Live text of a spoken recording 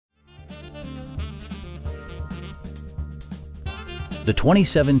the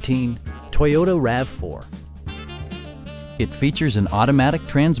 2017 Toyota RAV4. It features an automatic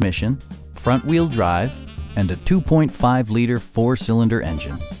transmission, front-wheel drive, and a 2.5-liter four-cylinder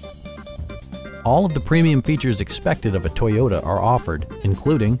engine. All of the premium features expected of a Toyota are offered,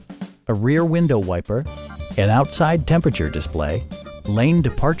 including a rear window wiper, an outside temperature display, lane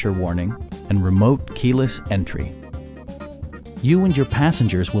departure warning, and remote keyless entry. You and your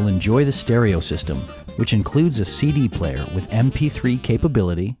passengers will enjoy the stereo system, which includes a CD player with MP3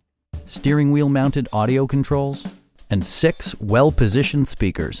 capability, steering wheel mounted audio controls, and 6 well-positioned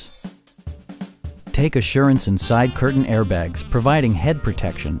speakers. Take assurance in side curtain airbags, providing head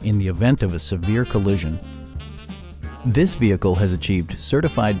protection in the event of a severe collision. This vehicle has achieved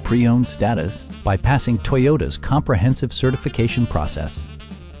certified pre-owned status by passing Toyota's comprehensive certification process.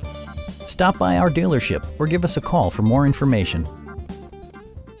 Stop by our dealership or give us a call for more information.